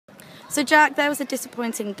So Jack, there was a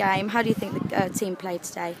disappointing game. How do you think the team played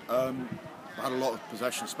today? I had a lot of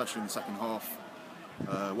possession, especially in the second half.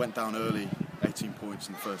 Went down early, 18 points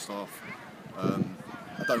in the first half.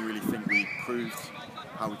 I don't really think we proved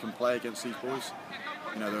how we can play against these boys.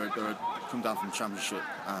 You know, they're come down from the Championship,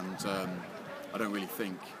 and I don't really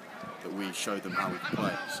think that we showed them how we can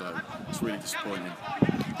play. So it's really disappointing.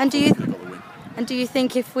 And do you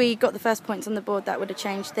think if we got the first points on the board, that would have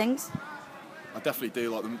changed things? I definitely do.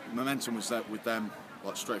 Like, the momentum was there with them,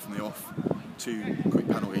 like straight from the off. 2 quick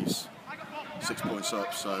penalties, 6 points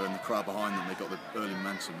up. So, and the crowd behind them, they got the early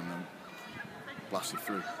momentum and then blasted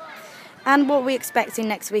through. And what are we expecting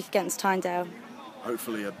next week against Tyndale?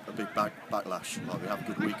 Hopefully a big backlash. Like, we have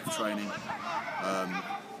a good week of training,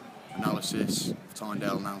 analysis of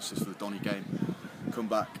Tyndale, analysis for the Donny game. Come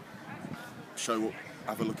back,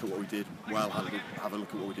 have a look at what we did well, have a look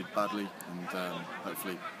at what we did badly, and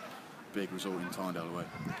hopefully big result in Tyndale away.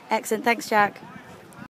 Excellent, thanks Jack.